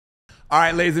All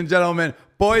right, ladies and gentlemen,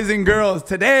 boys and girls,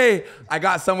 today I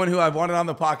got someone who I've wanted on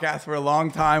the podcast for a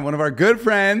long time, one of our good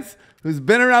friends who's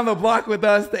been around the block with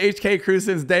us, the HK crew,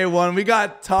 since day one. We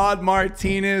got Todd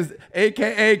Martinez,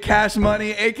 a.k.a. Cash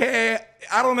Money, a.k.a.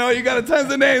 I don't know, you got a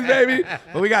tons of names, baby.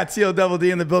 But we got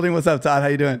T.O.D.D. in the building. What's up, Todd? How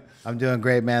you doing? I'm doing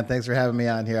great, man. Thanks for having me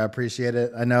on here. I appreciate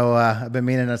it. I know I've been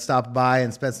meaning to stop by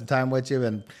and spend some time with you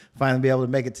and finally be able to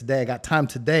make it today. I got time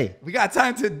today. We got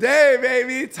time today,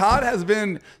 baby. Todd,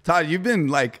 you've been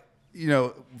like, you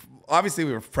know, obviously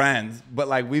we were friends, but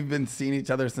like we've been seeing each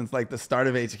other since like the start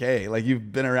of HK. Like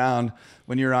you've been around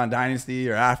when you were on Dynasty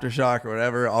or Aftershock or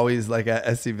whatever, always like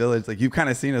at SC Village. Like you've kind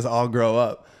of seen us all grow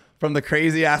up from the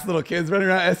crazy ass little kids running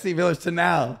around SC Village to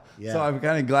now. Yeah. So I'm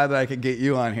kind of glad that I could get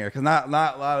you on here because not a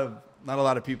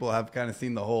lot of people have kind of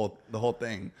seen the whole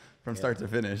thing from start to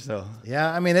finish. So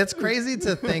yeah, I mean it's crazy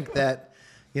to think that,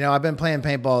 you know, I've been playing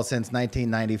paintball since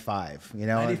 1995. You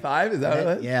know, 95 is that what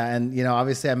it is? Yeah, and you know,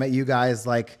 obviously I met you guys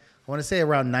like I want to say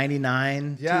around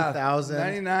 99, yeah, 2000.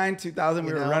 99, 2000,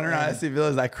 we were running around SC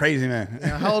Village like crazy, man. You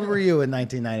know, how old were you in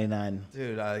 1999?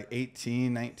 Dude, like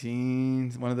 18,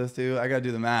 19, one of those two. I got to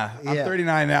do the math. I'm Yeah.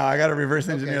 39 now. I got to reverse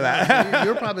engineer that. So you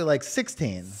were probably like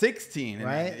 16. 16.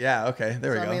 Right? Yeah, okay.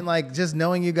 There we go. I mean, like just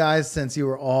knowing you guys since you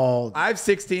were all... I've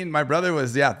 16. My brother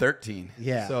was, 13.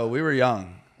 Yeah. So we were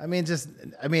young. I mean,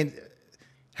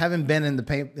 having been in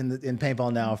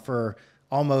paintball now for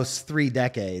almost 3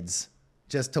 decades,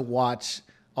 just to watch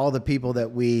all the people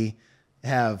that we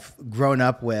have grown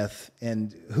up with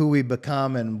and who we've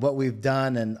become and what we've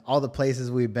done and all the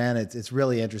places we've been, it's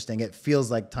really interesting. It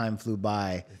feels like time flew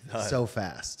by so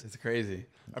fast. It's crazy.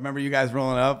 I remember you guys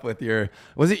rolling up with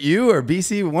was it you or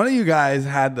BC? One of you guys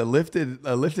had the lifted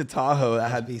Tahoe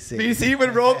that had BC. BC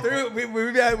would roll through.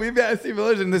 We've got SC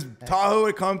Village and this Tahoe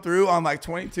would come through on like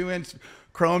 22-inch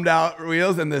chromed out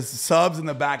wheels and the subs in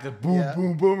the back just boom,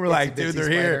 boom, boom. We're like, dude, they're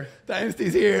here.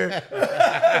 Dynasty's here.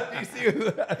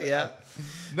 Yeah.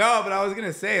 No, but I was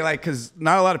gonna say like, cause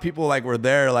not a lot of people like were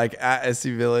there like at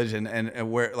SC Village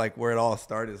and where it all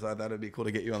started. So I thought it'd be cool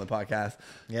to get you on the podcast.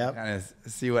 Yeah. Kind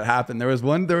of see what happened. There was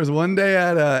one day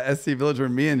at SC Village where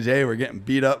me and Jay were getting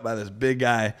beat up by this big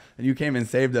guy, and you came and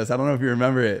saved us. I don't know if you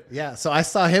remember it. Yeah. So I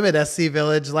saw him at SC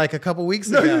Village like a couple weeks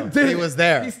ago. He was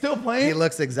there. He's still playing. He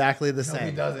looks exactly the same.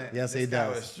 He doesn't. Yes, this he guy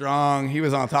does. was strong. He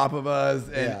was on top of us,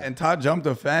 and Todd jumped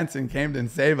a fence and came to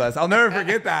save us. I'll never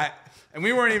forget that. And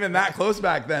we weren't even that close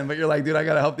back then, but you're like, dude, I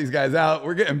got to help these guys out.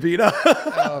 We're getting beat up.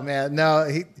 Oh, man. No,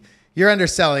 you're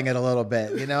underselling it a little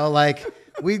bit. You know, like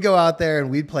we'd go out there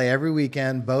and we'd play every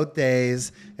weekend, both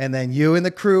days. And then you and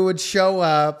the crew would show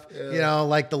up, you know,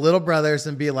 like the little brothers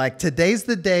and be like, today's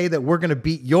the day that we're going to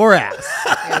beat your ass,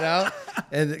 you know?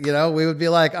 And, you know, we would be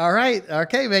like, all right,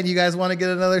 okay, man, you guys want to get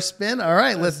another spin? All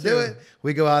right, let's do it.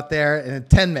 We go out there and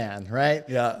 10-man, right?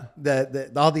 Yeah.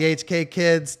 All the HK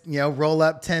kids, you know, roll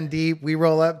up 10 deep. We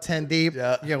roll up 10 deep.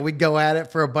 Yeah. You know, we go at it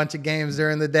for a bunch of games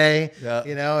during the day, yeah.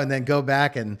 You know, and then go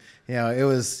back and, you know, it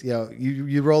was, you know,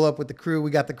 you roll up with the crew. We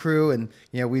got the crew and,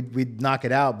 you know, we'd knock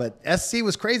it out. But SC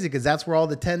was crazy because that's where all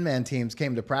the 10-man teams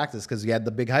came to practice because you had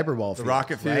the big hyperball field. The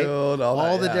rocket field. Right?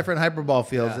 All the different hyperball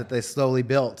fields that they slowly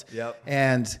built. Yep.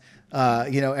 And,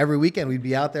 you know, every weekend we'd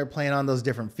be out there playing on those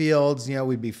different fields. You know,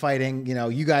 we'd be fighting. You know,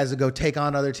 you guys would go take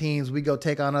on other teams. We'd go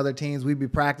take on other teams. We'd be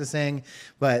practicing.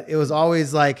 But it was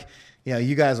always like, you know,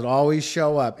 you guys would always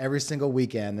show up every single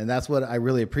weekend. And that's what I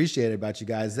really appreciated about you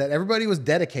guys, that everybody was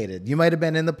dedicated. You might have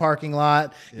been in the parking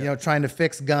lot, you know, trying to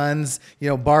fix guns, you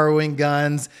know, borrowing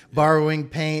guns, borrowing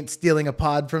paint, stealing a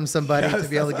pod from somebody to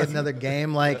be able to get another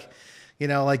game. Like, you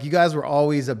know, like you guys were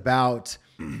always about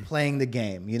playing the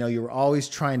game. You know, you were always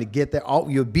trying to get there.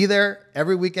 You'd be there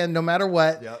every weekend, no matter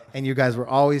what. Yep. And you guys were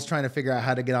always trying to figure out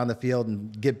how to get on the field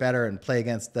and get better and play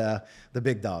against the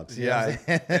big dogs. Yeah.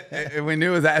 And we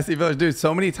knew it was at SC Village. Dude,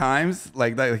 so many times,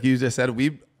 like you just said,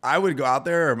 I would go out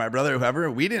there or my brother or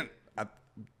whoever,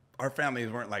 our families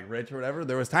weren't like rich or whatever.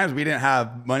 There was times we didn't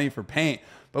have money for paint,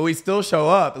 but we still show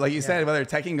up. Like you said, whether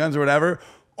teching guns or whatever,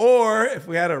 or if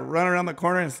we had to run around the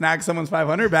corner and snag someone's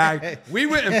 500 bag, we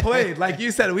went and played. Like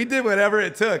you said, we did whatever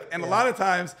it took. And a lot of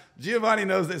times, Giovanni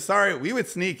knows that, we would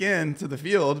sneak in to the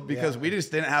field because we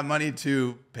just didn't have money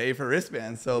to pay for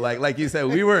wristbands. So like you said,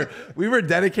 we were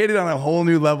dedicated on a whole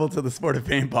new level to the sport of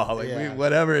paintball. Like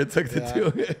whatever it took to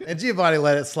do it. And Giovanni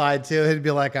let it slide too. He'd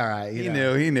be like, all right. He knew. I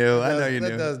know you knew.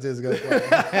 Let those dudes go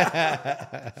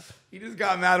play. He just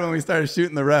got mad when we started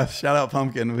shooting the refs. Shout out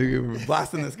Pumpkin. We were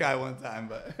blasting this guy one time,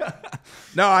 but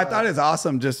no, I thought it's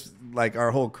awesome. Just like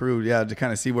our whole crew, to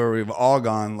kind of see where we've all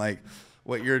gone. Like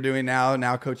what you're doing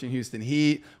now coaching Houston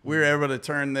Heat, we were able to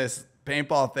turn this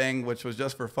paintball thing, which was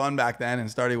just for fun back then, and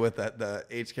started with the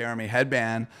HK Army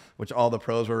headband, which all the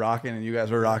pros were rocking and you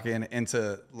guys were rocking,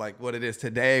 into like what it is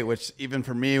today, which even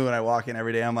for me, when I walk in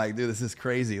every day, I'm like, dude, this is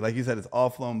crazy. Like you said, it's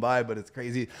all flown by, but it's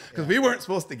crazy because we weren't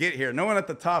supposed to get here. No one at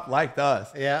the top liked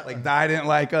us. Yeah. Like Di didn't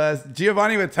like us.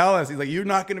 Giovanni would tell us, he's like, you're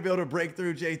not going to be able to break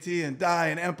through JT and Di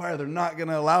and Empire. They're not going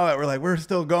to allow it. We're like, we're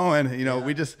still going. You know,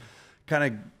 we just kind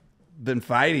of been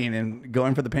fighting and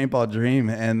going for the paintball dream,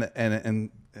 and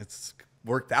it's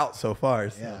worked out so far.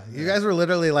 So, yeah, you guys were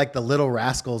literally like the little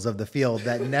rascals of the field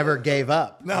that never gave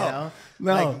up. No, you know?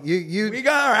 no, like we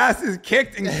got our asses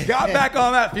kicked and got back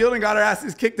on that field and got our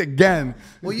asses kicked again.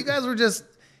 Well, you guys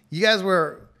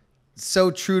were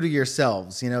so true to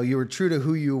yourselves. You know, you were true to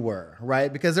who you were,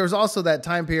 right? Because there was also that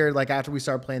time period, like after we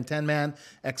started playing 10-man,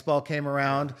 X-Ball came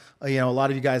around. You know, a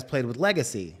lot of you guys played with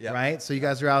Legacy, right? So you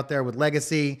guys were out there with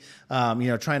Legacy, you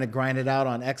know, trying to grind it out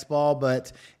on X-Ball.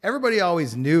 But everybody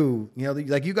always knew, you know,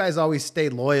 like you guys always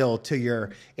stayed loyal to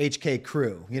your HK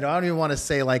crew. You know, I don't even want to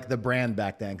say like the brand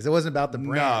back then, because it wasn't about the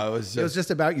brand. No, it was just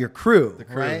about your crew, the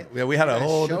crew. Right? Yeah, we had a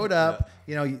whole showed up.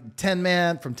 You know,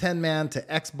 10-man, from 10-man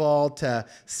to X-Ball to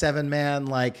 7-man,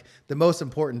 like the most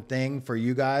important thing for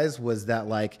you guys was that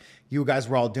like you guys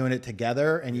were all doing it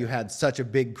together and you had such a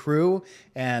big crew,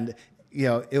 and you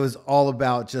know, it was all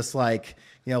about just like,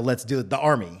 you know, let's do it, the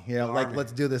army, you know, like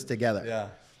let's do this together. Yeah.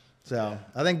 So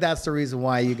I think that's the reason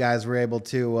why you guys were able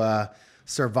to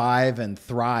survive and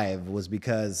thrive, was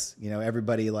because, you know,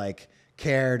 everybody like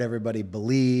cared, everybody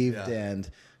believed, and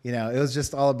you know, it was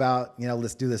just all about, you know,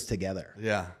 let's do this together.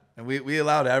 Yeah. And we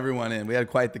allowed everyone in. We had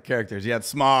quite the characters. You had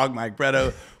Smog, Mike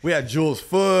Bretto. We had Jules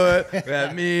Foot. We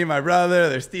had me, my brother.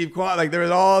 There's Steve Quan. Like, there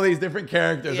was all these different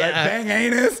characters, right? Bang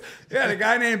Anus. We had a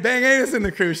guy named Bang Anus in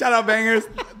the crew. Shout out Bangers.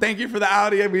 Thank you for the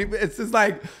Audi. It's just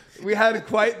like, we had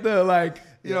quite the, like,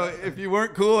 you know, if you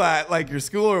weren't cool at like your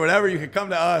school or whatever, you could come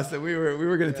to us and we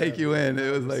were going to take you in.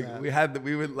 It was like, we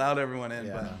allowed everyone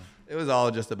in. But it was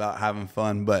all just about having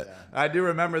fun. But I do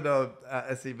remember, though,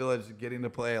 SC Village getting to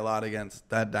play a lot against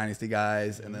that Dynasty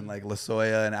guys, and then like La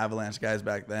Soya and Avalanche guys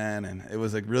back then. And it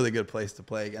was a really good place to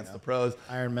play against the pros.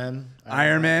 Iron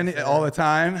Man all the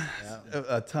time.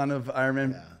 A ton of Iron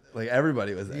Men. Like,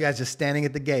 everybody was there. You guys just standing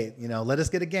at the gate, you know, let us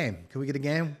get a game. Can we get a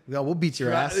game? We'll beat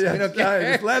your ass. Yeah,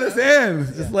 just let us in.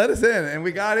 Just let us in. And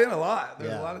we got in a lot. There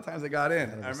was a lot of times that got in.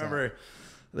 100%. I remember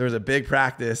there was a big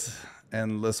practice,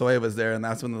 and La Soya was there, and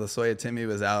that's when the La Soya Timmy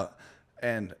was out.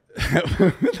 And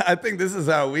I think this is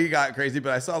how we got crazy,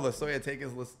 but I saw La Soya take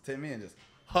his Timmy and just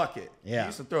huck it. Yeah. He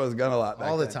used to throw his gun a lot back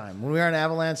all the then. time. When we were in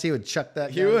Avalanche, he would chuck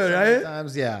that gun. He would, right?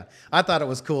 Times. Yeah. I thought it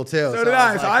was cool, too. So did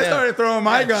I. So I started throwing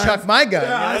my guns. Chuck my gun.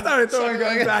 Yeah, I started throwing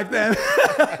guns back then.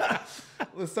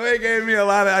 La Soya gave me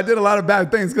I did a lot of bad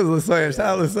things because of La Soya. Shout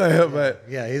out La Soya. But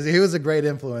yeah, he was a great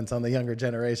influence on the younger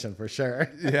generation, for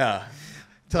sure. Yeah.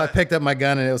 Until I picked up my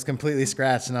gun and it was completely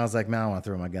scratched, and I was like, man, I don't want to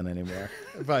throw my gun anymore.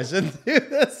 I probably shouldn't do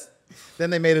this. Then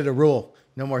they made it a rule.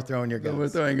 No more throwing your guns. No more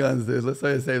throwing guns, dude. Let's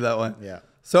save that one. Yeah.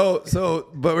 So,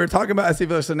 but we're talking about SC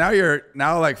Village. So now you're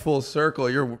like full circle.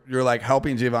 You're like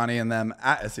helping Giovanni and them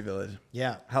at SC Village.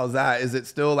 Yeah. How's that? Is it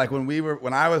still like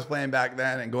when I was playing back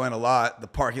then and going a lot, the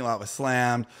parking lot was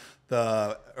slammed.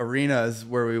 The arenas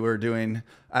where we were doing,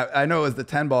 I know it was the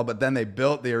 10 ball, but then they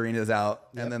built the arenas out,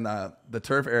 and then the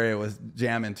turf area was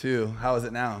jamming too. How is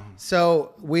it now?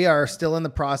 So we are still in the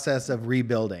process of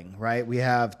rebuilding, right? We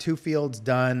have 2 fields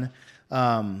done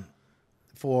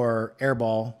for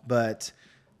airball, but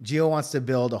Gio wants to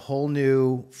build a whole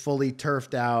new, fully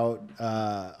turfed out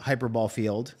hyperball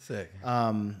field. Sick.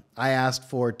 I asked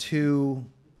for 2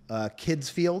 kids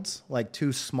fields, like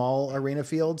 2 small arena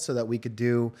fields, so that we could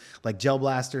do like gel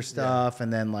blaster stuff,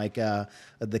 and then like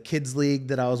the kids league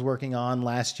that I was working on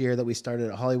last year that we started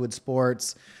at Hollywood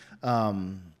Sports.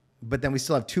 But then we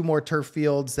still have 2 more turf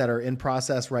fields that are in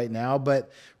process right now.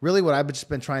 But really what I've just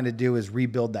been trying to do is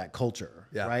rebuild that culture,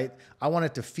 right? I want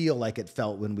it to feel like it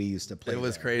felt when we used to play. It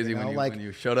was there, crazy, you know? when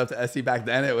you showed up to SC back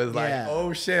then. It was like,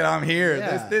 oh shit, I'm here.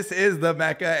 This is the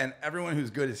Mecca, and everyone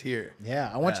who's good is here. Yeah,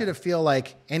 I want you to feel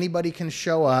like anybody can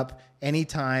show up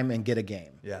anytime and get a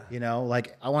game. Yeah. You know,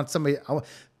 like I want somebody...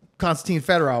 Konstantin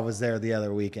Fedorov was there the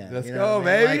other weekend. Let's go,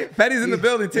 baby. Like, Fetty's in the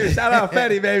building, too. Shout out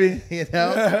Fetty, baby. You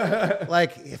know,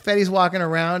 like Fetty's walking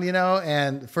around, you know,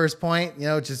 and first point, you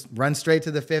know, just run straight to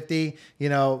the 50, you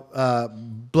know,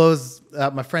 blows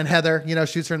my friend Heather, you know,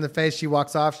 shoots her in the face. She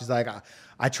walks off. She's like,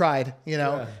 I tried, you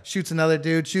know, shoots another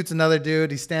dude.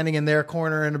 He's standing in their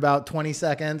corner in about 20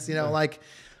 seconds, you know, like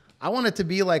I want it to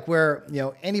be like where, you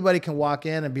know, anybody can walk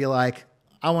in and be like,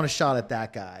 I want a shot at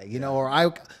that guy, you know, or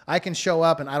I can show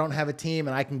up and I don't have a team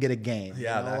and I can get a game.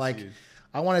 Yeah, you know? that's like huge.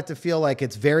 I want it to feel like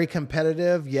it's very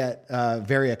competitive, yet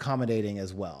very accommodating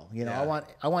as well. You know,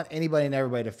 I want anybody and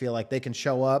everybody to feel like they can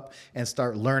show up and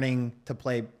start learning to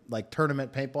play like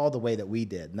tournament paintball the way that we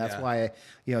did. And that's why,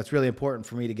 you know, it's really important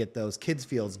for me to get those kids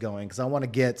fields going, because I want to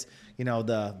get, you know,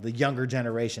 the younger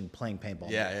generation playing paintball.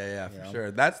 Yeah, for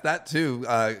sure. That's that too.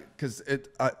 Because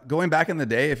going back in the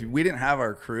day, if we didn't have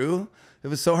our crew, it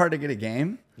was so hard to get a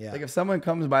game. Yeah. Like if someone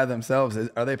comes by themselves,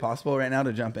 are they possible right now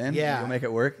to jump in? Yeah. You'll make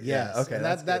it work? Yes. Yeah. Okay. And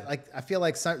that like, I feel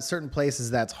like certain places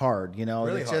that's hard, you know,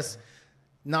 really it's hard. Just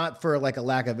not for like a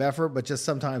lack of effort, but just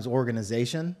sometimes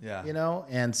organization, you know?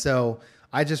 And so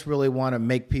I just really want to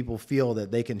make people feel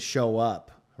that they can show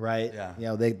up, right? Yeah. You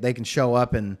know, they can show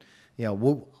up and, you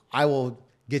know, I will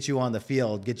get you on the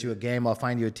field, get you a game. I'll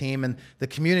find you a team. And the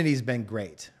community's been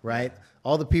great, right?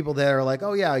 All the people that are like,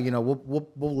 oh yeah, you know,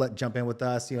 we'll jump in with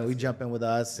us. You know, we jump in with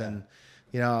us. And,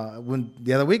 you know, when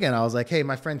the other weekend I was like, hey,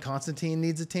 my friend Constantine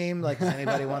needs a team. Like, does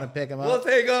anybody want to pick him up? We'll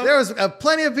take him. There was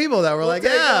plenty of people that were like,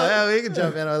 yeah, we can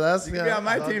jump in with us. You can be on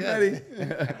my team, Eddie.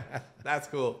 That's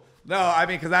cool. No, I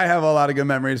mean, because I have a lot of good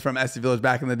memories from SC Village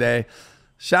back in the day.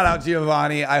 Shout out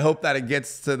Giovanni. I hope that it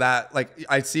gets to that. Like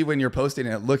I see when you're posting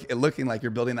it looking like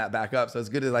you're building that back up. So it's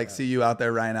good to like see you out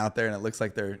there, Ryan out there, and it looks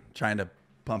like they're trying to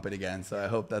pump it again. So I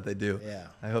hope that they do. Yeah.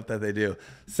 I hope that they do.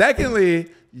 Secondly,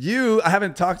 I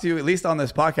haven't talked to you at least on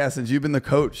this podcast since you've been the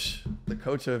coach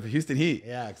of Houston Heat.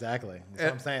 Yeah, exactly. That's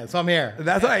what I'm saying. So I'm here.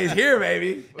 That's why he's here,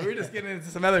 baby. We were just getting into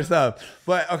some other stuff.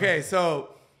 But okay,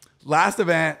 so last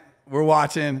event we're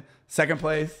watching, second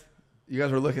place. You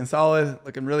guys were looking solid,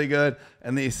 looking really good.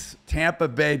 And these Tampa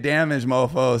Bay damage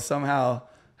mofos somehow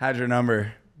had your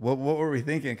number. What were we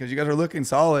thinking? Because you guys were looking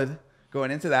solid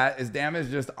going into that. Is damage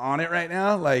just on it right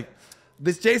now? Like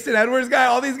this Jason Edwards guy,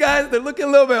 all these guys, they're looking a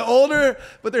little bit older,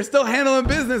 but they're still handling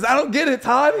business. I don't get it,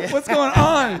 Todd. What's going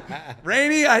on?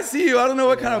 Rainey, I see you. I don't know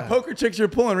what kind of poker tricks you're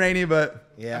pulling, Rainey,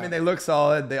 but I mean, they look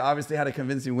solid. They obviously had a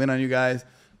convincing win on you guys.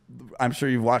 I'm sure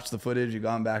you've watched the footage. You've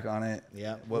gone back on it.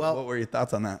 Yeah. What were your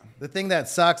thoughts on that? The thing that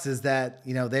sucks is that,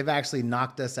 you know, they've actually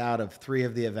knocked us out of 3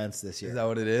 of the events this year. Is that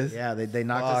what it is? Yeah, they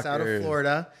knocked us out of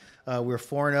Florida. We're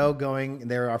 4-0 going.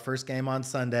 They were our first game on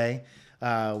Sunday.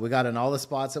 We got in all the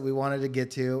spots that we wanted to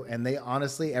get to, and they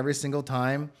honestly every single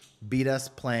time beat us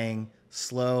playing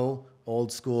slow,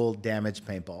 old school damage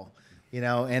paintball. You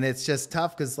know, and it's just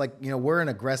tough because, like, you know, we're an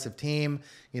aggressive team.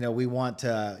 You know, we want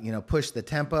to, you know, push the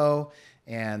tempo.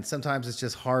 And sometimes it's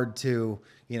just hard to,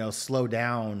 you know, slow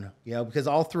down, you know, because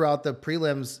all throughout the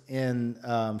prelims in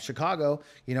Chicago,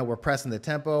 you know, we're pressing the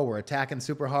tempo, we're attacking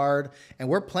super hard, and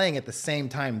we're playing at the same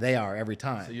time they are every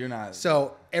time. So you're not.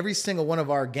 So every single one of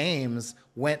our games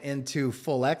went into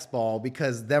full X ball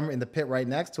because them in the pit right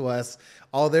next to us,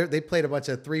 they played a bunch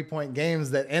of 3-point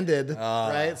games that ended,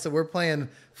 right? So we're playing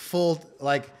full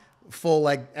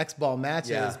X ball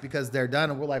matches because they're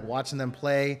done, and we're like watching them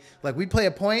play. Like we'd play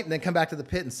a point and then come back to the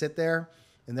pit and sit there,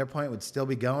 and their point would still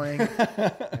be going,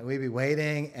 and we'd be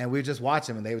waiting, and we'd just watch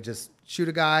them, and they would just shoot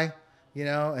a guy, you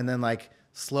know, and then like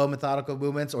slow methodical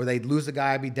movements, or they'd lose a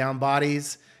guy, be down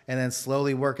bodies, and then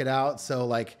slowly work it out. So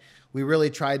like we really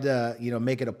tried to, you know,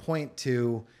 make it a point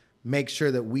to make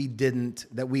sure that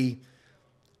we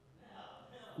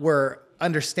were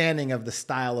understanding of the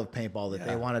style of paintball that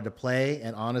they wanted to play.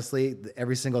 And honestly,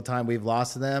 every single time we've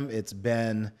lost to them, it's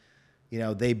been, you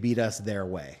know, they beat us their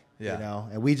way, you know,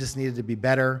 and we just needed to be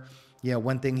better. You know,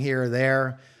 one thing here or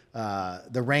there,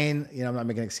 the rain, you know, I'm not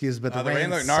making excuses, but the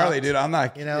rain looked gnarly, dude. I'm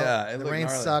not, you know, the rain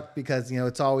sucked because, you know,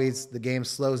 it's always, the game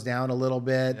slows down a little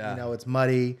bit, you know, it's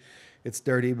muddy, it's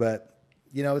dirty, but,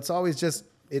 you know, it's always just,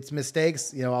 it's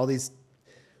mistakes, you know, all these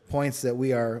points that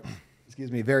we are,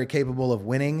 very capable of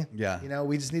winning. Yeah. You know,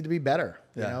 we just need to be better.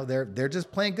 You know, they're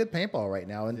just playing good paintball right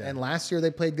now. And last year they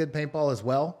played good paintball as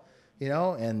well, you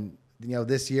know, and, you know,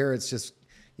 this year it's just,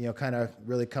 you know, kind of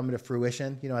really coming to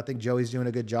fruition. You know, I think Joey's doing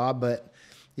a good job, but,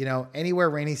 you know, anywhere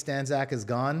Rainey Stanzak is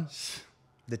gone,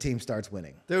 the team starts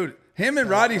winning. Dude, him and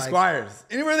Rodney Squires,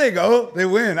 anywhere they go, they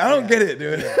win. I don't get it,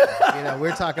 dude. You know,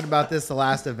 we're talking about this the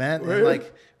last event. And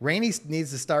like, Rainey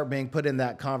needs to start being put in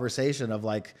that conversation of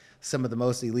like some of the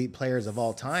most elite players of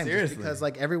all time. Seriously. Just because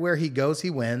like everywhere he goes,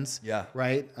 he wins. Yeah.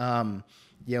 Right. You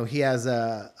know, he has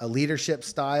a leadership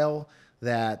style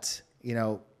that, you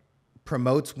know,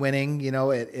 promotes winning. You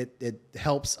know, it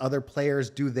helps other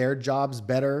players do their jobs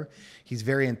better. He's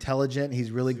very intelligent. He's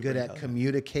really good at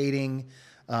communicating,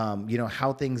 you know,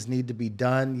 how things need to be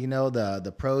done, you know,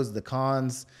 the pros, the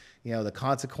cons, you know, the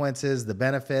consequences, the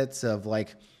benefits of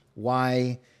like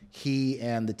why he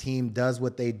and the team does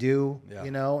what they do, you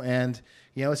know, and,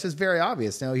 you know, it's just very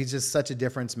obvious. You know, he's just such a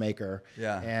difference maker.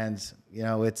 Yeah. And, you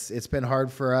know, it's been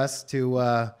hard for us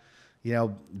to,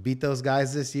 beat those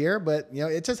guys this year. But,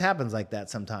 it just happens like that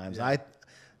sometimes.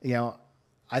 Yeah.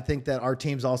 I think that our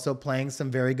team's also playing some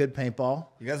very good paintball.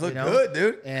 You guys look good,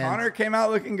 dude. And Connor came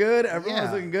out looking good. Everyone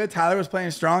was looking good. Tyler was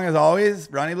playing strong as always.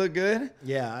 Ronnie looked good.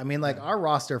 Yeah, I mean, our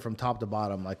roster from top to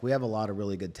bottom, we have a lot of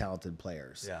really good, talented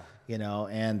players. Yeah.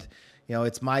 And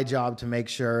it's my job to make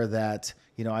sure that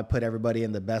I put everybody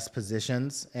in the best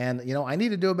positions, and I need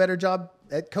to do a better job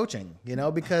at coaching.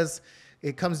 Because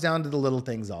it comes down to the little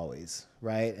things always,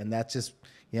 right? And that's just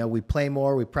we play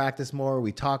more, we practice more,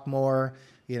 we talk more.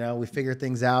 We figure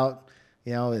things out,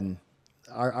 and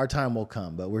our time will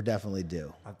come, but we're definitely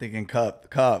due. I'm thinking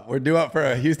cup. We're due up for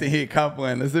a Houston Heat Cup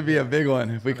win. This would be a big one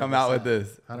if we come out with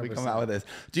this. 100%.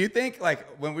 Do you think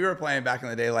when we were playing back in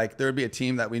the day, there would be a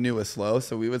team that we knew was slow,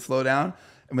 so we would slow down?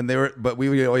 But we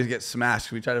would always get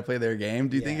smashed. We try to play their game.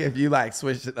 Do you think if you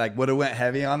switched, would have went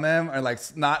heavy on them or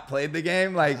not played the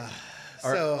game,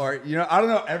 I don't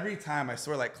know. Every time I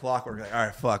swear clockwork, all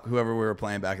right, fuck whoever we were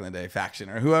playing back in the day,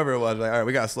 faction or whoever it was, all right,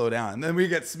 we gotta slow down, and then we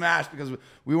get smashed because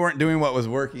we weren't doing what was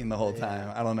working the whole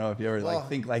time. I don't know if you ever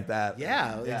think like that.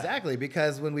 Yeah, exactly.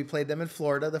 Because when we played them in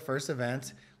Florida, the first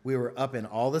event, we were up in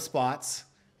all the spots,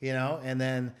 and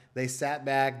then they sat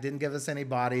back, didn't give us any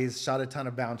bodies, shot a ton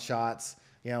of bounce shots.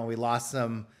 We lost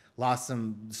some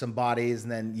bodies,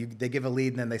 and then they give a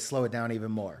lead, and then they slow it down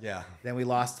even more. Yeah. Then we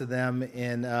lost to them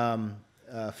in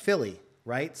Philly,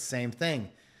 right? Same thing.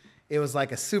 It was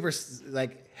a super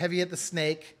heavy at the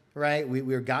snake, right? We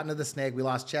were gotten to the snake. We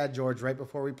lost Chad George right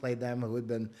before we played them, who had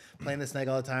been playing the snake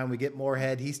all the time. We get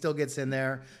Moorhead. He still gets in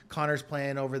there. Connor's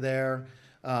playing over there.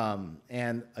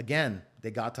 And again,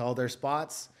 they got to all their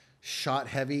spots, shot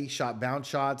heavy, shot bounce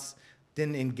shots,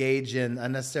 didn't engage in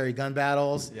unnecessary gun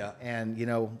battles. Yeah. And,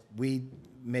 we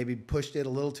maybe pushed it a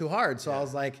little too hard. So I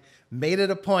was made it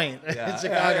a point in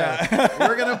Chicago.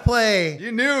 We're going to play.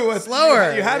 You knew what's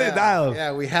slower. You had it dialed.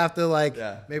 Yeah, we have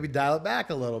to maybe dial it back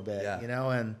a little bit,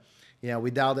 and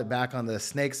we dialed it back on the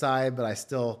snake side, but I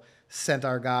still sent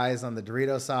our guys on the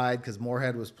Dorito side because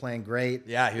Moorhead was playing great.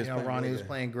 Yeah, he was playing Ronnie really was good.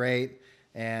 Playing great,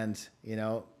 and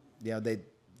they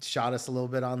shot us a little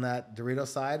bit on that Dorito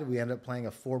side. We ended up playing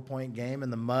a 4-point game in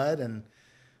the mud, and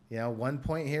 1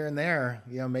 point here and there,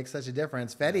 makes such a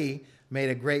difference. Fetty made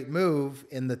a great move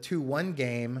in the 2-1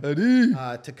 game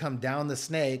to come down the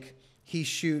snake. He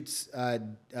shoots,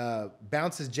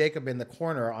 bounces Jacob in the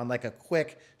corner on a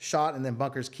quick shot, and then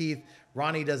bunkers Keith.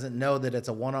 Ronnie doesn't know that it's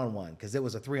a 1-on-1 because it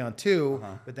was a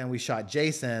 3-on-2, but then we shot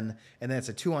Jason, and then it's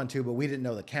a 2-on-2, but we didn't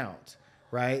know the count,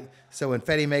 right? So when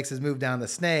Fetty makes his move down the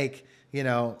snake, he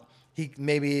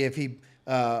maybe if he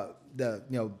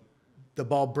the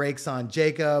ball breaks on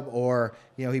Jacob, or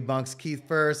he bunks Keith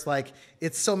first.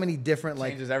 It's so many different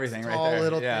changes everything small right there.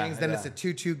 little things. Then it's a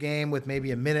 2-2 game with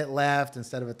maybe a minute left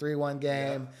instead of a 3-1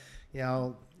 game.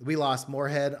 We lost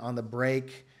Moorhead on the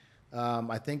break.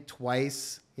 I think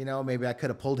twice. Maybe I could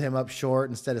have pulled him up short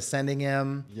instead of sending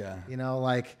him. Yeah.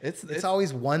 It's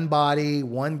always one body,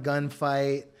 one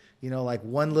gunfight.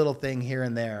 One little thing here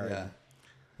and there.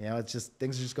 Yeah. It's just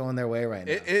things are just going their way right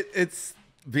now. It's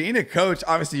being a coach.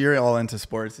 Obviously, you're all into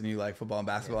sports and you like football and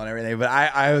basketball and everything. But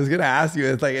I was gonna ask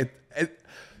you,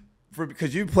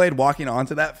 because you played walking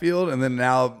onto that field and then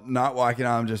now not walking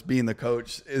on, just being the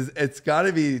coach. It's got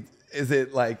to be. Is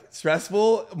it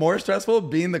stressful, more stressful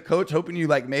being the coach, hoping you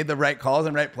made the right calls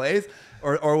and right plays?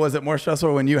 Or was it more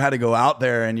stressful when you had to go out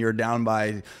there and you're down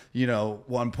by,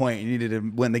 1 point, you needed to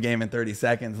win the game in 30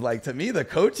 seconds? To me, the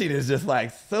coaching is just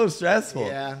so stressful.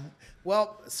 Yeah.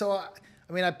 Well, so,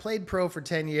 I played pro for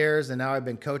 10 years and now I've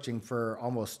been coaching for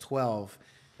almost 12.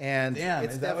 And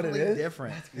it's definitely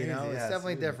different. It's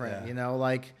definitely different.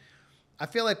 Yeah. I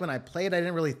feel when I played, I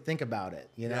didn't really think about it.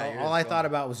 All I thought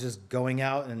about was just going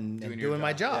out and doing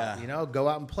my job. Yeah. Go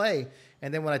out and play.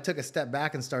 And then when I took a step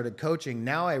back and started coaching,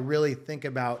 now I really think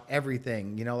about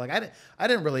everything. I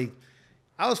didn't really.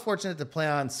 I was fortunate to play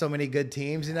on so many good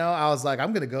teams. I was I'm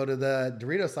going to go to the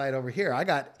Dorito side over here. I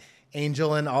got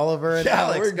Angel and Oliver and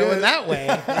Alex going that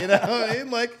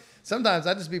way. Sometimes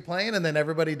I just be playing and then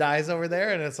everybody dies over there,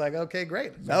 and it's okay,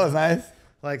 great. That was nice.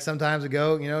 Sometimes we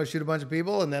go, shoot a bunch of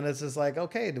people, and then it's just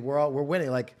okay, we're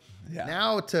winning.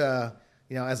 Now to,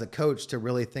 as a coach, to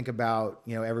really think about,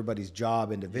 everybody's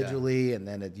job individually, and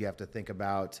then you have to think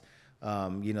about,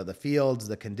 the fields,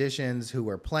 the conditions, who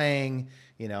we're playing,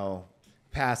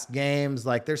 past games.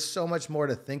 There's so much more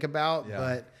to think about,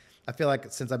 but I feel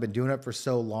since I've been doing it for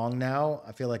so long now,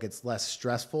 I feel it's less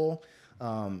stressful.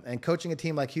 And coaching a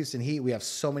team like Houston Heat, we have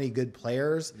so many good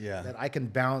players that I can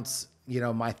bounce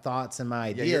my thoughts and my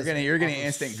ideas. Yeah, you're getting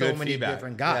instant good feedback.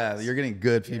 Different guys. Yeah, you're getting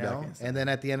good feedback. And then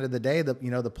at the end of the day,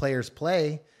 the players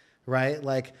play right?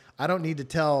 Like, I don't need to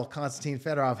tell Konstantin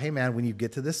Fedorov, hey man, when you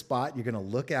get to this spot, you're going to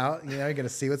look out, you know, you're going to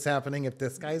see what's happening. If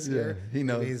this guy's here, he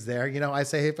knows he's there. You know, I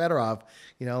say, hey Fedorov,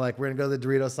 you know, like, we're going to go to the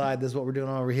Dorito side. This is what we're doing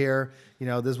over here. You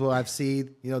know, this is what I've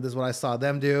seen, you know, this is what I saw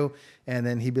them do. And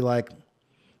then he'd be like,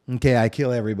 okay, I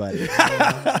kill everybody. You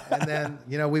know? And then,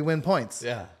 you know, we win points.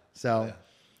 Yeah. So,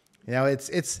 you know,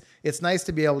 it's nice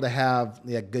to be able to have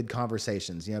good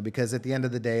conversations, you know, because at the end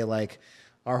of the day, like,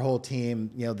 our whole team,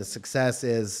 you know, the success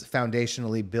is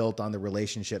foundationally built on the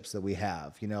relationships that we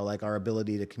have, you know, like our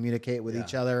ability to communicate with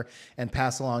each other and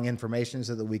pass along information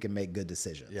so that we can make good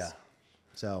decisions. Yeah.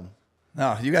 So.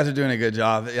 No, you guys are doing a good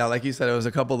job. Yeah, like you said, it was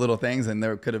a couple little things, and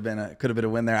there could have been a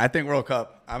win there. I think World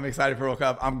Cup. I'm excited for World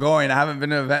Cup. I'm going. I haven't been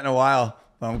to an event in a while,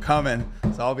 but I'm coming.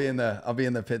 So I'll be in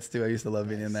the pits too. I used to love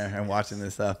being in there and watching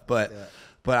this stuff. But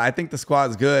I think the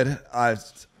squad's good.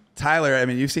 Tyler, I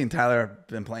mean, you've seen Tyler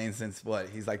been playing since what?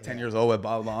 He's like 10 years old with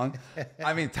Bob Long.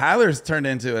 I mean, Tyler's turned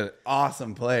into an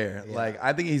awesome player. Yeah. Like,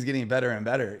 I think he's getting better and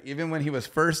better. Even when he was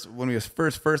first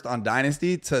on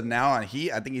Dynasty to now on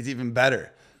Heat, I think he's even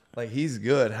better. Like, he's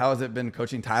good. How has it been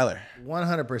coaching Tyler?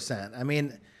 100%. I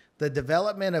mean, the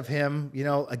development of him, you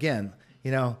know, again,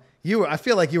 you know, I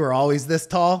feel like you were always this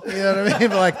tall, you know what I mean?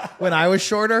 But like when I was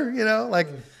shorter, you know, like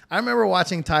I remember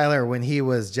watching Tyler when he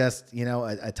was just, you know,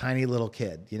 a tiny little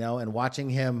kid, you know, and watching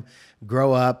him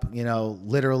grow up, you know,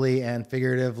 literally and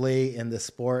figuratively in the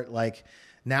sport. Like,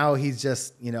 now he's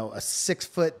just, you know, a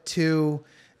 6'2"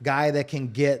 guy that can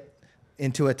get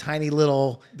into a tiny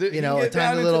little, you know, a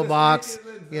tiny little box.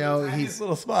 You know, he's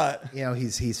little spot. You know,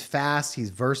 he's fast. He's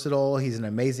versatile. He's an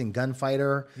amazing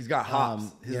gunfighter. He's got hops.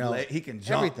 You know, he can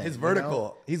jump. everything, His vertical. You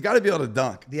know? He's got to be able to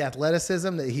dunk. The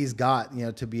athleticism that he's got, you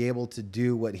know, to be able to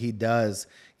do what he does,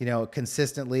 you know,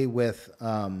 consistently with,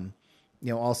 you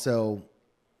know, also,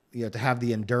 you know, to have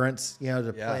the endurance, you know,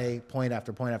 to play point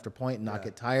after point after point and not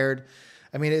get tired.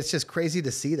 I mean, it's just crazy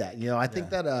to see that. You know, I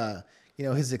think that, you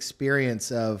know, his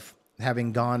experience of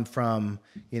having gone from,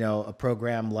 you know, a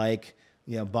program like,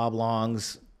 you know, Bob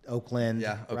Long's Oakland,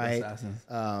 right,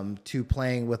 to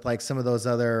playing with like some of those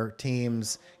other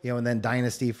teams, you know, and then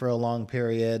Dynasty for a long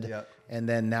period, and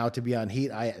then now to be on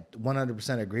Heat. I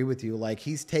 100% agree with you. Like,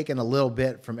 he's taken a little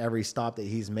bit from every stop that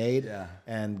he's made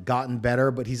and gotten better,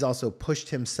 but he's also pushed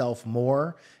himself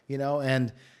more, you know,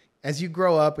 and as you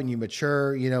grow up and you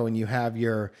mature, you know, and you have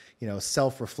your, you know,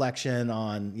 self-reflection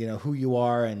on, you know, who you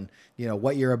are and, you know,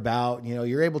 what you're about, you know,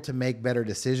 you're able to make better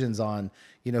decisions on,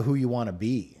 you know, who you want to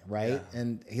be. Right. Yeah.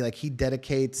 And he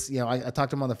dedicates, you know, I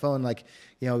talked to him on the phone, like,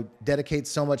 you know,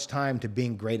 dedicates so much time to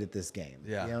being great at this game.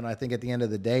 Yeah. You know, and I think at the end of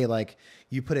the day, like,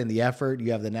 you put in the effort,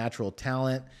 you have the natural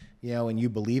talent, you know, and you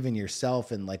believe in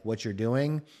yourself and like what you're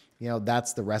doing, you know,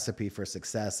 that's the recipe for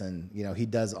success. And, you know, he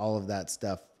does all of that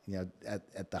stuff, you know,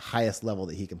 at the highest level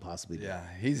that he can possibly do. Yeah,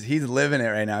 he's living it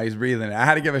right now. He's breathing it. I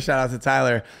had to give a shout out to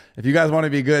Tyler. If you guys want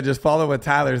to be good, just follow what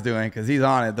Tyler's doing, because he's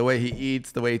on it. The way he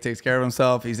eats, the way he takes care of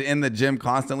himself. He's in the gym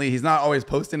constantly. He's not always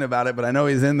posting about it, but I know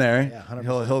he's in there. Yeah,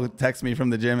 100%. He'll text me from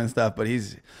the gym and stuff, but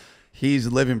he's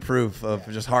living proof of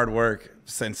just hard work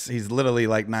since he's literally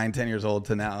like 9-10 years old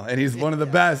to now, and he's one of the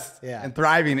best and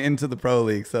thriving into the pro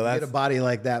league. So that's get a body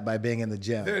like that by being in the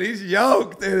gym. Dude, he's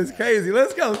yoked. Dude, it's crazy.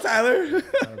 Let's go, Tyler.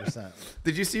 100%.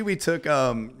 Did you see we took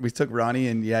Ronnie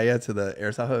and Yaya to the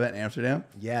airsoft event in Amsterdam?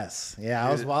 Yes. Yeah,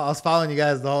 I was following you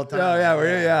guys the whole time. Oh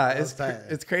yeah,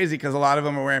 it's crazy because a lot of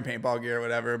them are wearing paintball gear or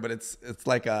whatever, but it's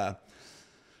like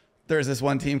there's this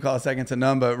one team called Second to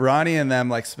None, but Ronnie and them,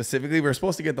 like, specifically, we were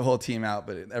supposed to get the whole team out,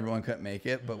 but everyone couldn't make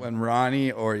it. But when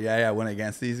Ronnie or Yaya went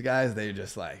against these guys, they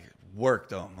just like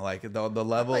worked them. Like the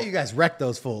level. I thought you guys wrecked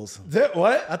those fools.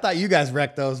 What? I thought you guys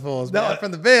wrecked those fools. No,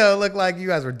 from the video, it looked like you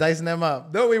guys were dicing them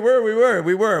up. No, we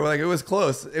were. Like, it was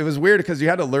close. It was weird because you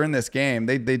had to learn this game.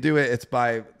 They do it. It's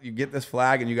by, you get this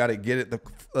flag and you got to get it.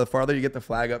 The farther you get the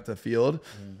flag up to field,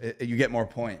 you get more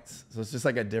points. So it's just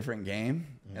like a different game.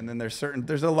 And then there's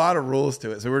a lot of rules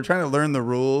to it. So we're trying to learn the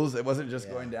rules. It wasn't just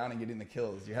going down and getting the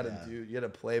kills. You had to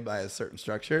play by a certain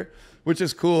structure, which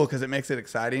is cool because it makes it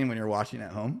exciting when you're watching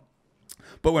at home.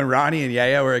 But when Ronnie and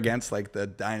Yaya were against like the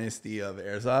dynasty of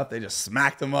airsoft, they just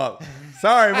smacked them up.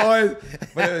 Sorry, boys.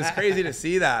 But it was crazy to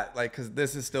see that, like, because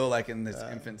this is still like in this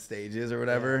infant stages or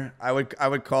whatever. Yeah. I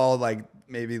would call like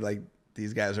maybe like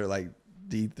these guys are like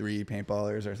D3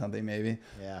 paintballers or something maybe.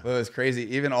 Yeah. But it was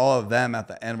crazy. Even all of them at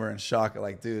the end were in shock.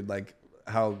 Like, dude, like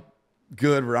how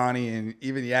good Ronnie and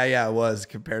even Yaya was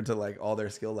compared to like all their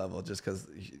skill level, just because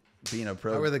being a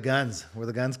pro. How were the guns? Were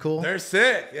the guns cool? They're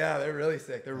sick. Yeah, they're really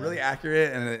sick. They're really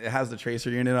accurate, and it has the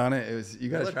tracer unit on it. It was, you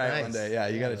got to try it one day. Yeah,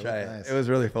 you got to try it. Nice. It was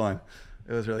really fun.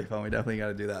 It was really fun. We definitely got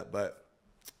to do that. But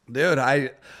dude,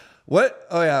 What?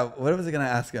 Oh yeah. What was I gonna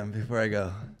ask him before I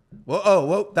go?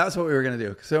 Well, that's what we were gonna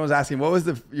do. Someone was asking, what was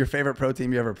your favorite pro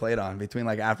team you ever played on between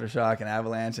like Aftershock and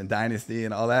Avalanche and Dynasty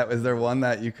and all that? Was there one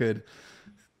that you could?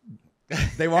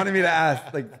 They wanted me to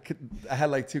ask. Like, I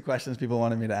had like 2 questions people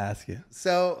wanted me to ask you.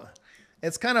 So,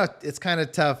 it's kind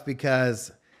of tough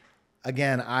because,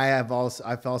 again, I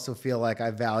also feel like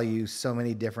I value so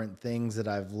many different things that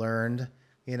I've learned,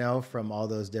 from all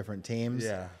those different teams.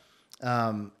 Yeah.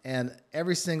 And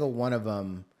every single one of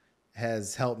them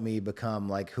has helped me become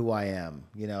like who I am.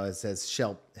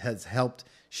 Has helped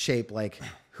shape like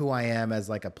who I am as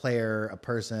like a player, a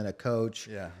person, a coach.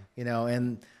 Yeah.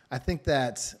 And I think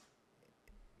that,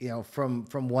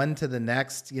 from one to the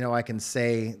next, I can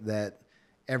say that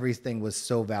everything was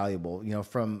so valuable.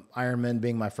 From Ironman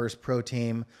being my first pro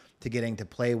team to getting to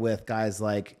play with guys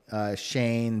like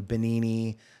Shane,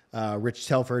 Benini, Rich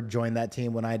Telford joined that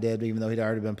team when I did, even though he'd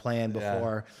already been playing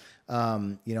before.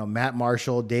 Matt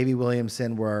Marshall, Davey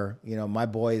Williamson were, my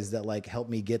boys that like helped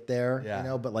me get there,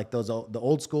 but like the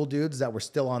old school dudes that were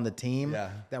still on the team,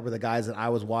 that were the guys that I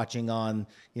was watching on,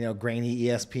 grainy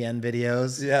ESPN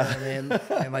videos,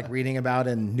 and like reading about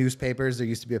in newspapers. There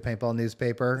used to be a paintball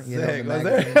newspaper, the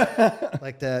magazine.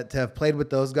 Like to have played with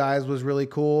those guys was really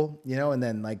cool, and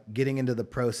then like getting into the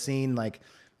pro scene, like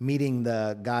meeting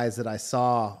the guys that I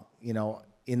saw,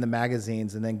 in the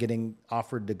magazines, and then getting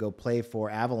offered to go play for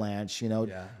Avalanche,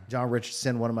 John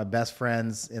Richardson, one of my best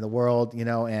friends in the world,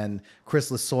 and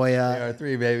Chris Lasoya.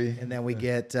 AR3, baby. And then we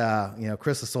get,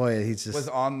 Chris Lasoya, he's just... Was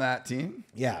on that team?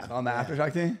 Yeah. On the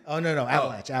Aftershock team? Oh, no,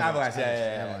 Avalanche. Avalanche,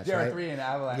 Avalanche, AR3 right? and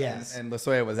Avalanche. Yes. And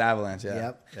Lasoya was Avalanche,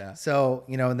 Yep. Yeah. So,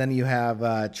 and then you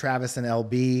have Travis and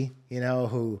LB,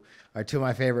 who are 2 of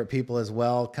my favorite people as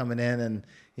well, coming in and,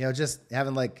 just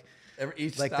having like...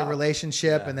 Each like stop. the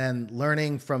relationship, and then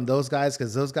learning from those guys,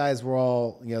 because those guys were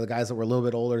all, the guys that were a little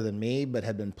bit older than me, but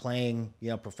had been playing,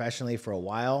 professionally for a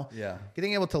while. Yeah.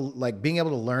 Being able to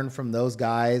learn from those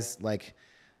guys, like,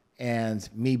 and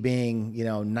me being,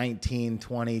 19,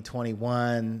 20,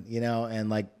 21, and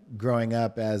like growing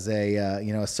up as a,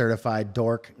 a certified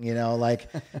dork, like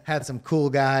had some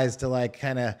cool guys to like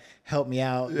kind of help me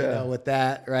out, with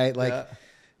that. Right. Like,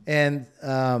 and,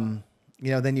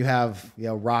 then you have,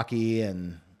 Rocky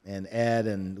and Ed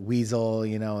and Weasel,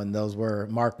 and those were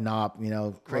Mark Knopp,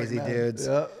 crazy dudes.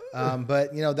 Yeah.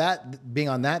 But, that being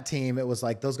on that team, it was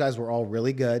like those guys were all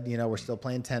really good. We're still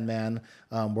playing 10-man.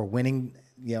 We're winning,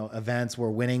 events.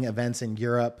 We're winning events in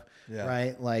Europe,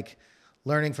 right? Like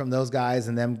learning from those guys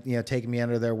and them, taking me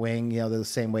under their wing, the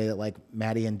same way that like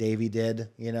Maddie and Davey did,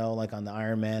 like on the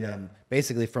Ironman and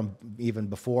basically from even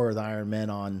before the Ironman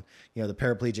on, the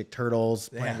paraplegic turtles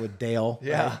playing with Dale,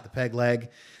 right? The peg leg.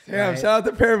 Yeah, right? shout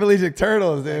out to paraplegic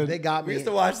turtles, dude. Like, they got me. We used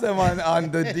to watch them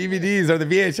on the DVDs or the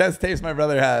VHS tapes my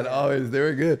brother had. Always, they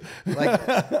were good. Like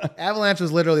Avalanche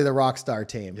was literally the rock star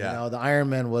team. The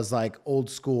Ironman was like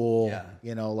old school,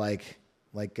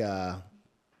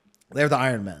 they're the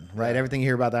Iron Men, right? Everything you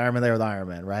hear about the Iron Men, they're the Iron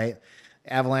Men, right?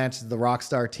 Avalanche is the rock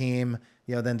star team.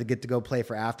 Then to get to go play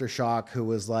for Aftershock, who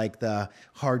was like the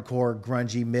hardcore,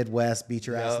 grungy Midwest, beat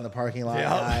your ass in the parking lot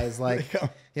guys. Like,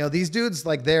 these dudes,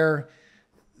 like the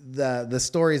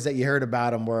stories that you heard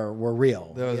about them were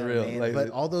real. That was real. I mean? Like, but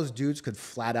all those dudes could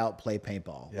flat out play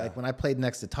paintball. Like when I played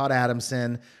next to Todd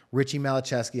Adamson, Richie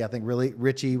Malachewski, I think really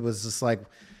Richie was just like,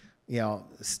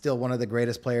 still one of the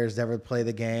greatest players to ever play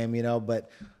the game, but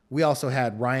we also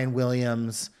had Ryan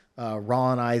Williams,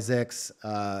 Ron Isaacs,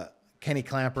 Kenny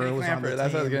Clamper was on the team.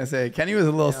 That's what I was gonna say. Kenny was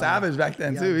a little savage back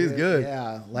then too. He's good.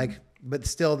 Yeah, but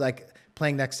still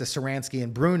playing next to Saransky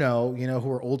and Bruno, who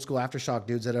were old school Aftershock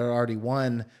dudes that had already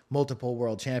won multiple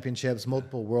world championships,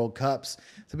 multiple World Cups.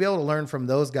 To be able to learn from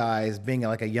those guys, being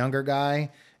like a younger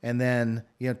guy, and then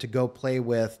to go play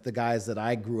with the guys that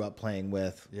I grew up playing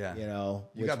with. Yeah.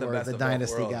 Which were the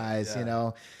Dynasty guys.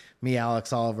 Me,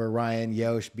 Alex Oliver, Ryan,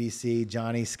 Yosh, BC,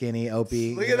 Johnny, Skinny,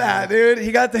 Opie. Look at that, dude.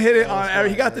 He got to hit it on.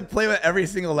 He got to play with every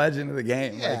single legend of the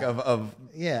game, of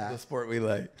the sport we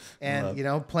like. And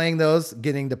playing those,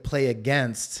 getting to play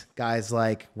against guys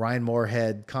like Ryan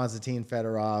Moorhead, Konstantin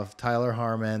Fedorov, Tyler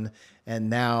Harmon,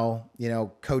 and now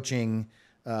coaching.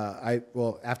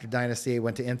 After Dynasty, I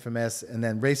went to Infamous, and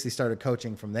then basically started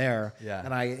coaching from there. Yeah.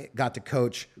 And I got to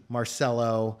coach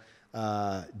Marcelo,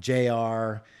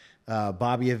 JR.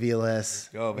 Bobby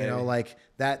Aviles, like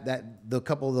the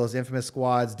couple of those Infamous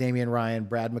squads, Damian Ryan,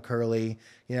 Brad McCurley,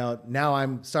 now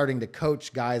I'm starting to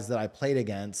coach guys that I played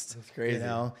against. That's crazy.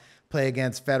 play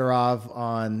against Fedorov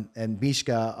and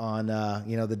Mishka on,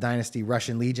 the Dynasty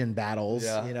Russian Legion battles,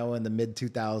 in the mid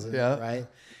 2000s, right?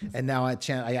 And now I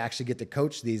actually get to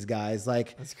coach these guys.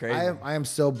 Like, that's crazy. I am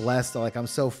so blessed. Like, I'm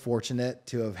so fortunate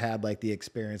to have had like the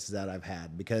experiences that I've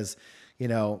had because,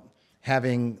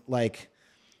 having like,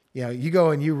 you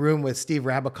go and you room with Steve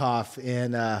Rabikoff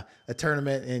in a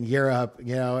tournament in Europe,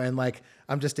 and like,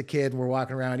 I'm just a kid and we're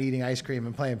walking around eating ice cream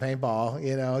and playing paintball,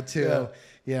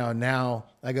 now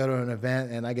I go to an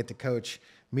event and I get to coach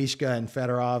Mishka and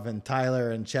Fedorov and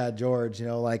Tyler and Chad George,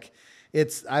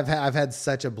 I've had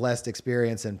such a blessed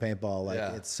experience in paintball. Like,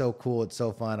 it's so cool. It's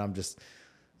so fun. I'm just,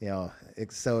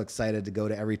 so excited to go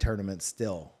to every tournament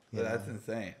still. That's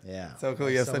insane. Yeah. So cool.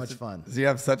 You have so much fun. So you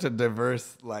have such a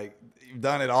diverse, like, you've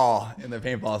done it all in the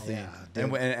paintball scene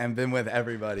and been with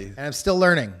everybody. And I'm still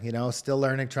learning,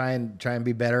 try and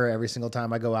be better every single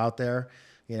time I go out there,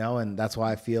 and that's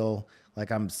why I feel like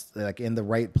I'm like in the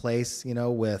right place,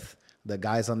 with the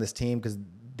guys on this team. Cause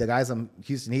the guys on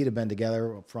Houston Heat have been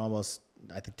together for almost,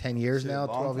 I think 10 years now,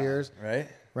 12 years. Right.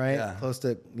 Yeah. Close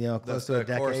to a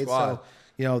decade. So,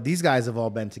 these guys have all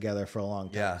been together for a long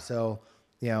time. Yeah. So,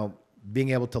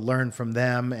 being able to learn from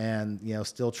them and,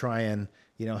 still try and,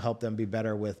 help them be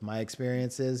better with my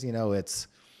experiences, it's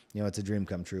a dream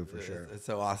come true for sure. It's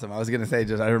so awesome. I was going to say,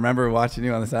 I remember watching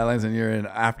you on the sidelines when you were in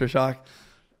Aftershock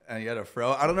and you had a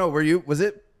fro. I don't know, was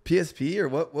it PSP or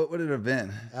what would it have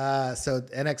been? So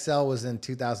NXL was in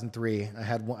 2003. I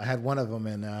had one of them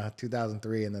in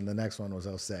 2003 and then the next one was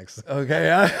 06.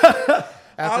 Okay.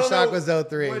 Aftershock was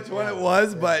 03. Which one it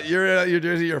was, but you're in your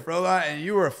jersey, your fro line, and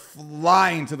you were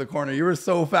flying to the corner. You were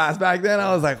so fast back then.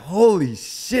 I was like, holy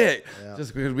shit. Yeah.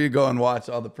 Just because we go and watch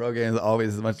all the pro games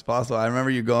always as much as possible. I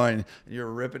remember you going, and you're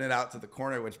ripping it out to the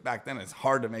corner, which back then it's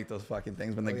hard to make those fucking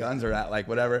things when the guns are at like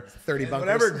whatever. 30 bunkers.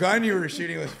 Whatever gun you were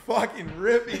shooting was fucking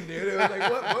ripping, dude. It was like,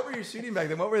 what were you shooting back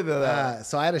then? What were the...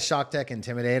 so I had a Shock Tech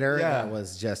Intimidator. Yeah. That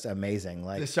was just amazing.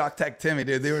 Like the Shock Tech Timmy,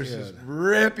 dude. They were just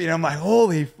ripping. I'm like,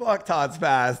 holy fuck, Todd's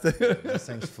fast. Those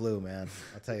things flew, man.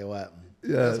 I'll tell you what.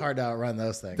 Yeah. It was hard to outrun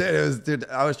those things. Dude,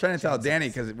 I was trying to tell Danny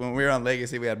because when we were on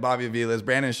Legacy, we had Bobby Vilas,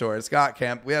 Brandon Short, Scott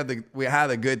Kemp. We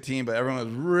had a good team, but everyone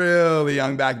was really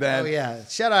young back then. Oh yeah,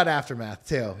 shout out Aftermath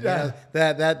too. Yeah,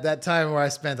 that time where I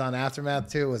spent on Aftermath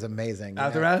too was amazing.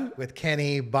 Aftermath with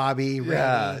Kenny, Bobby, Randy.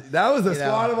 Yeah, that was a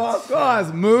squad of all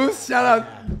squads. Moose, shout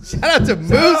out to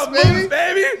Moose,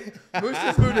 baby. Moose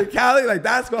just moved to Cali. Like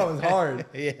that squad was hard.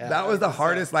 Yeah, that was the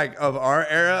hardest like of our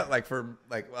era. Like for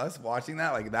like us watching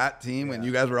that, like that team when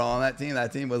you guys were all on that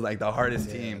team was like the hardest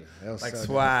team. Like so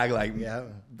swag, good. Like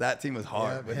that team was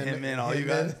hard with him and all you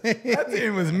guys. That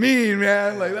team was mean,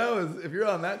 man. Like that was if you're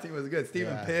on that team, it was good.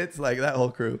 Steven Pitts, like that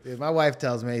whole crew. Dude, my wife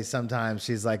tells me sometimes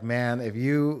she's like, man, if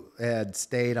you had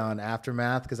stayed on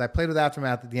Aftermath, because I played with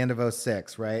Aftermath at the end of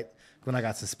 06, right? When I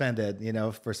got suspended,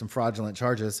 for some fraudulent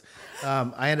charges,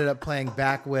 I ended up playing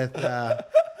back with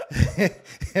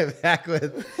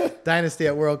Dynasty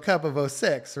at World Cup of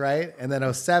 06, right? And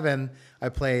then 07, I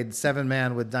played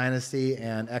 7-man with Dynasty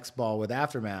and X-Ball with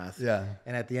Aftermath. Yeah.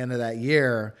 And at the end of that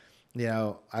year,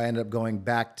 I ended up going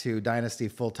back to Dynasty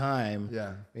full time.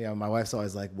 Yeah. My wife's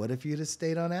always like, what if you just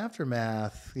stayed on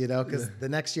Aftermath? Because the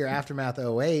next year, Aftermath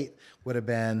 08 would have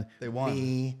been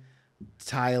me,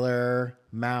 Tyler,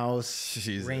 Mouse,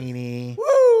 Rainey.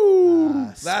 Woo!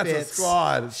 That's Spitz. a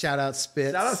squad. Shout out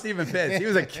Spitz. Shout out Steven Pitts. He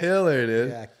was a killer,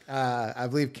 dude. I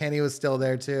believe Kenny was still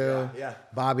there too. Yeah.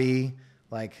 Bobby,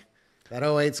 like that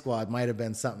 08 squad might have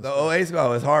been something. The 08 squad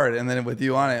was hard, and then with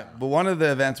you on it. But one of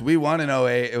the events we won in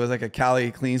 08, it was like a Cali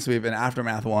clean sweep, and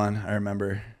Aftermath won, I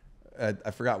remember.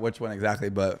 I forgot which one exactly,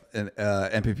 but in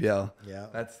MPPL. Yeah.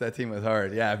 That team was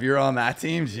hard. Yeah, if you're on that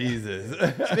team, Jesus.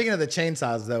 Speaking of the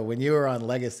chainsaws, though, when you were on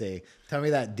Legacy, tell me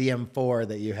that DM4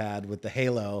 that you had with the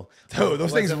Halo. Dude,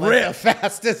 those things like ripped. The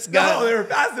fastest gun. No, they were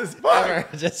fast as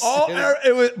fuck. Just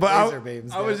it was, but I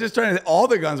was dude. just trying to. All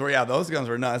the guns were, those guns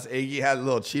were nuts. Aggie had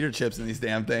little cheater chips in these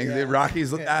damn things. Yeah.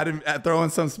 Rocky's at throwing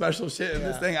some special shit in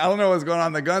this thing. I don't know what's going on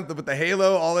in the guns, but the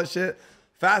Halo, all that shit.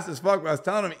 Fast as fuck. But I was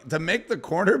telling him to make the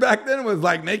corner back then was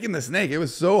like making the snake. It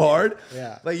was so hard.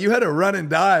 Yeah. Like you had to run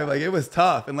and dive. Like it was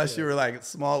tough unless you were like a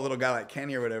small little guy like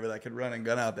Kenny or whatever that could run and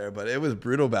gun out there. But it was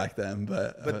brutal back then.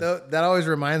 But that always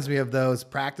reminds me of those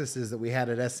practices that we had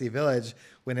at SC Village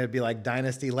when it'd be like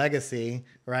Dynasty Legacy,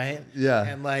 right? Yeah.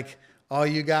 And like all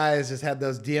you guys just had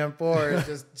those DM4s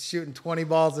just shooting 20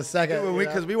 balls a second.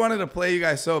 Because we wanted to play you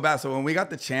guys so bad. So when we got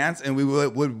the chance and we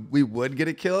would get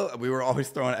a kill, we were always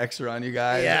throwing extra on you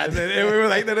guys. Yeah. And then we were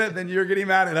like, then you were getting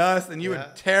mad at us and you would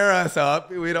tear us up.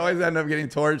 We'd always end up getting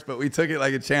torched, but we took it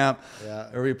like a champ.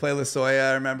 Yeah. Or we play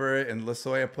Lasoya, I remember it. And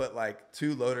Lasoya put like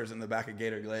 2 loaders in the back of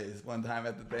Gator Glaze one time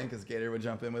at the thing because Gator would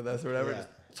jump in with us or whatever. Yeah.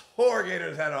 Just tore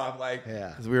Gator's head off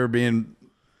because we were being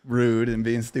rude and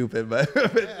being stupid, but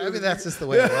I mean that's just the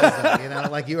way it was, though, you know.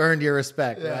 Like you earned your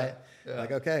respect, right? Yeah.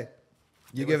 Like okay,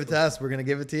 you give it to us, we're gonna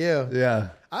give it to you. Yeah.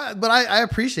 But I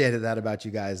appreciated that about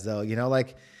you guys, though. You know,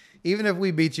 like even if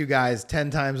we beat you guys 10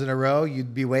 times in a row,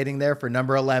 you'd be waiting there for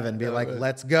number 11, be like,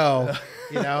 let's go,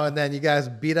 you know. And then you guys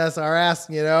beat us our ass,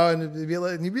 you know, and you'd be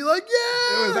like,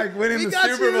 yeah. It was like winning the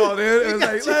Super Bowl, dude. It was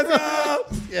like, let's go.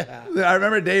 Yeah. I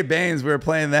remember Dave Baines. We were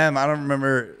playing them. I don't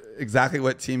remember exactly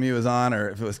what team he was on or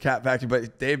if it was Cat Factory,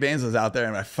 but Dave Baines was out there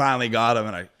and I finally got him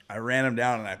and I ran him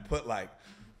down and I put like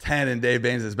 10 in Dave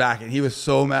Baines' back and he was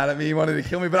so mad at me. He wanted to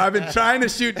kill me, but I've been trying to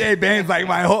shoot Dave Baines like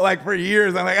my whole, like for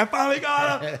years. I'm like, I finally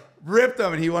got him. Ripped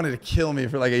him and he wanted to kill me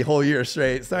for like a whole year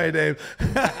straight. Sorry, Dave.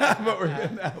 But we're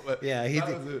good now. But yeah,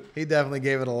 he definitely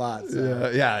gave it a lot.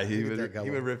 So yeah, he would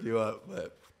rip you up.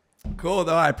 But cool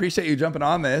though. I appreciate you jumping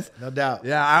on this. No doubt.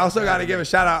 Yeah, I also got to give a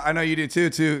shout out. I know you do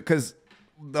too, because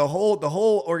the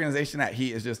whole organization at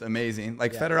Heat is just amazing.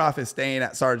 Like Fedorov is staying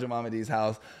at Sergeant Mamadi's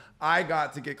house. I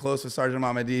got to get close with Sergeant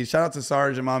Mamadi. Shout out to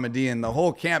Sergeant Mamadi and the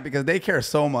whole camp because they care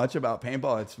so much about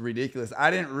paintball. It's ridiculous.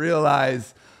 I didn't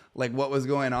realize like what was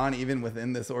going on even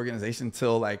within this organization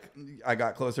till like I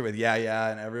got closer with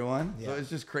and everyone. So it's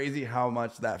just crazy how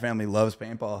much that family loves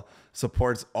paintball,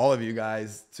 supports all of you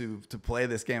guys to play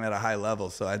this game at a high level.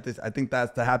 So I think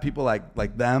that's to have people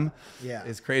like them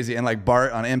is crazy. And like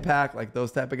Bart on Impact, like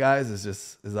those type of guys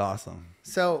is awesome.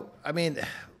 So I mean,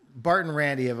 Bart and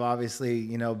Randy have obviously,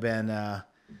 you know, been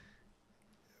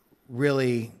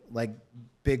really like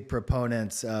big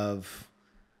proponents of,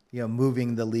 you know,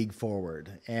 moving the league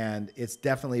forward. And it's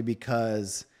definitely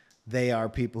because they are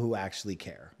people who actually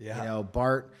care. Yeah. You know,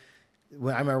 Bart, I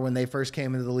remember when they first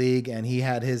came into the league and he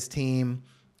had his team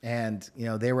and, you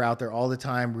know, they were out there all the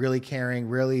time, really caring,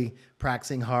 really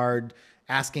practicing hard,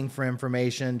 asking for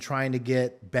information, trying to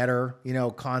get better, you know,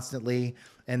 constantly.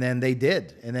 And then they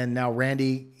did. And then now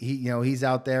Randy, he's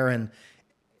out there and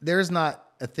there's not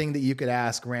a thing that you could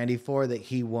ask Randy for that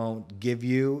he won't give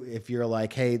you if you're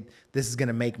like, hey, this is going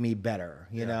to make me better,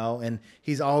 you know? And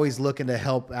he's always looking to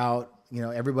help out, you know,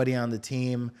 everybody on the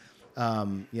team,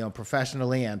 you know,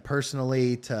 professionally and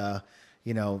personally to,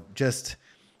 you know, just,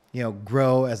 you know,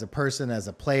 grow as a person, as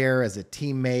a player, as a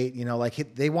teammate, you know,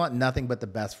 like they want nothing but the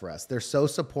best for us. They're so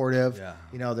supportive,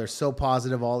 you know, they're so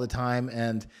positive all the time.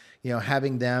 And, you know,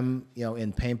 having them, you know,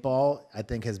 in paintball, I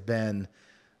think has been,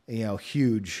 you know,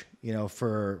 huge, you know,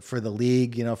 for the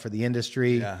league, you know, for the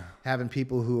industry, having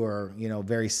people who are, you know,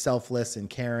 very selfless and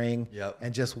caring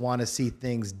and just want to see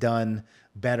things done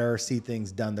better, see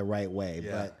things done the right way.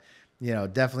 But, you know,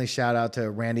 definitely shout out to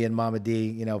Randy and Mama D.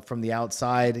 You know, from the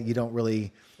outside, you don't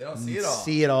really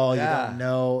see it all. You don't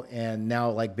know. And now,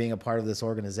 like, being a part of this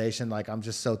organization, like, I'm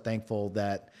just so thankful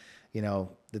that, you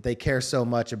know, that they care so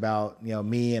much about, you know,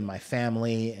 me and my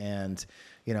family and,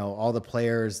 you know, all the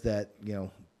players that, you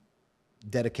know,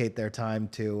 dedicate their time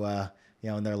to, you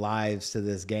know, in their lives to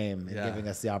this game and giving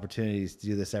us the opportunities to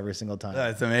do this every single time.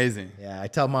 That's amazing. Yeah, I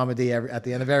tell Mama D at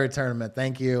the end of every tournament,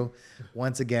 thank you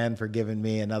once again for giving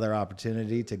me another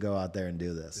opportunity to go out there and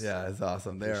do this. Yeah, it's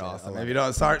awesome. They're awesome. If you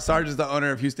don't, Sarge is the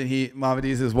owner of Houston Heat. Mama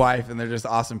D is his wife, and they're just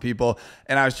awesome people.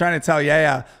 And I was trying to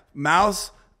tell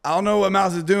Mouse, I don't know what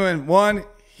Mouse is doing. One,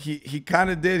 he kind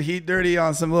of did Heat dirty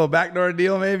on some little backdoor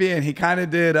deal maybe, and he kind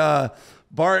of did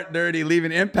Bart dirty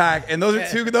leaving Impact, and those are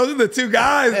the two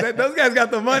guys. Those guys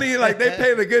got the money, like they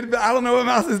pay the good. I don't know what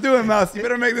Mouse is doing, Mouse. You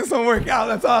better make this one work out.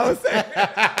 That's all I was saying.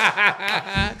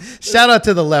 Shout out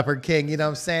to the Leopard King. You know what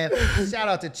I'm saying? Shout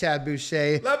out to Chad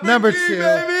Boucher, number 2,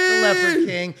 baby. the Leopard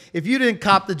King. If you didn't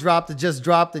cop the drop that just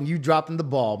dropped, then you dropping the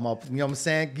ball. You know what I'm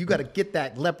saying? You got to get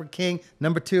that Leopard King,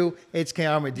 number 2, HK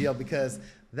Armory deal because.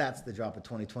 That's the drop of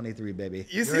 2023, baby.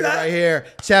 You see that? Right here.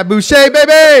 Chad Boucher,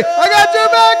 baby. I got your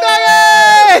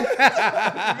back,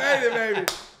 Nugget. You made it, baby.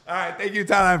 All right. Thank you,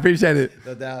 Tyler. I appreciate it.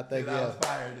 No doubt. Thank you. That was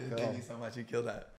fire, dude. Cool. Thank you so much. You killed that.